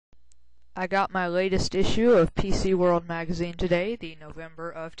I got my latest issue of PC World magazine today, the November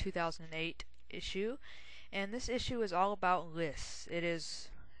of 2008 issue, and this issue is all about lists.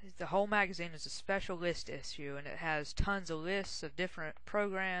 The whole magazine is a special list issue, and it has tons of lists of different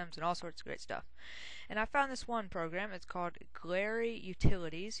programs and all sorts of great stuff. And I found this one program. It's called Glary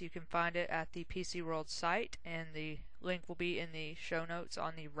Utilities. You can find it at the PC World site, and the link will be in the show notes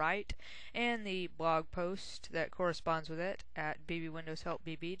on the right, and the blog post that corresponds with it at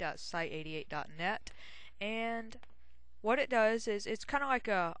bbwindowshelpbb.site88.net. And what it does is it's kind of like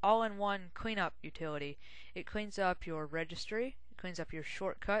a all-in-one cleanup utility. It cleans up your registry, it cleans up your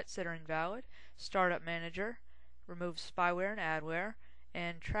shortcuts that are invalid, startup manager, removes spyware and adware,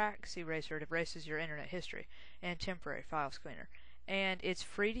 and tracks eraser, it erases your internet history, and temporary files cleaner. And it's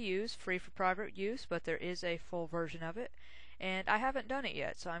free to use, free for private use, but there is a full version of it. And I haven't done it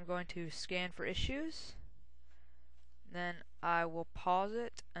yet, so I'm going to scan for issues. Then I will pause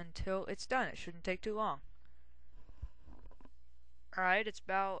it until it's done. It shouldn't take too long. Alright, it's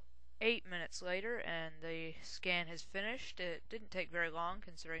about 8 minutes later and the scan has finished. It didn't take very long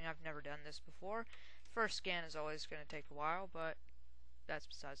considering I've never done this before. The first scan is always going to take a while, but that's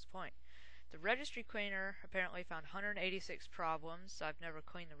besides the point. The Registry Cleaner apparently found 186 problems. I've never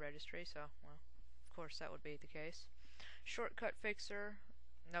cleaned the registry, so, well, of course that would be the case. Shortcut Fixer,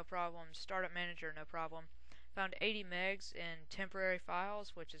 no problem. Startup Manager, no problem. Found 80 megs in temporary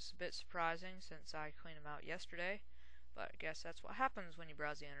files, which is a bit surprising since I cleaned them out yesterday. But I guess that's what happens when you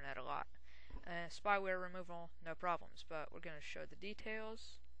browse the internet a lot. Spyware removal, no problems, but we're going to show the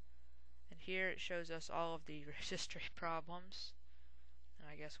details. And here it shows us all of the registry problems. And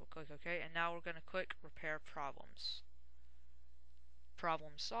I guess we'll click OK. And now we're going to click Repair Problems.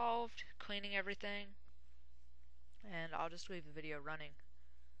 Problem solved, cleaning everything. And I'll just leave the video running.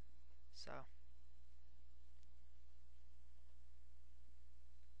 So.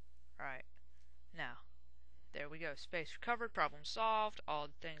 Alright. Now. There we go. Space recovered, problem solved, all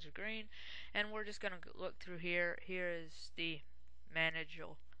the things are green. And we're just going to look through here. Here is the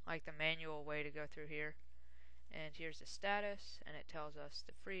manual way to go through here. And here's the status, and it tells us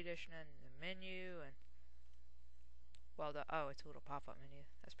the free edition and the menu, and well, it's a little pop-up menu.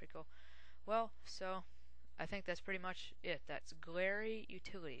 That's pretty cool. Well, so I think that's pretty much it. That's Glary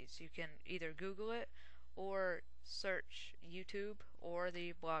Utilities. You can either Google it or search YouTube or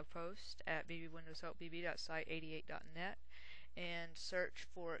the blog post at bbwindowshelpbb.site88.net and search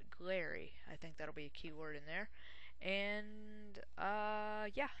for Glary. I think that'll be a keyword in there. And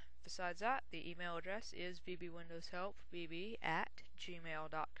yeah, besides that, the email address is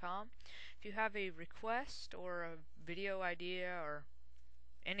bbwindowshelpbb@gmail.com. If you have a request or a video idea or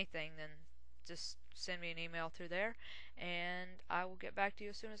anything, then just send me an email through there and I will get back to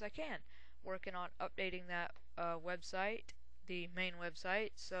you as soon as I can. Working on updating that website, the main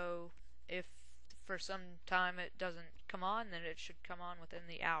website, so if for some time it doesn't come on, then it should come on within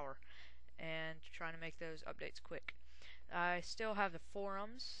the hour, and trying to make those updates quick. I still have the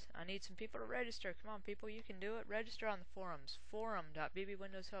forums. I need some people to register. Come on, people, you can do it. Register on the forums.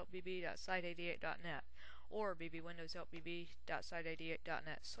 forum.bbwindowshelpbb.site88.net or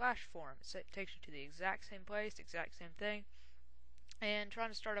bbwindowshelpbb.site88.net/forum. It takes you to the exact same place, exact same thing. And trying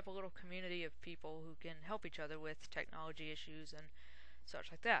to start up a little community of people who can help each other with technology issues and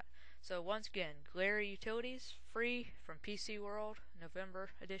such like that. So once again, Glary Utilities, free from PC World,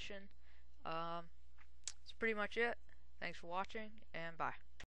 November edition. That's pretty much it. Thanks for watching, and bye.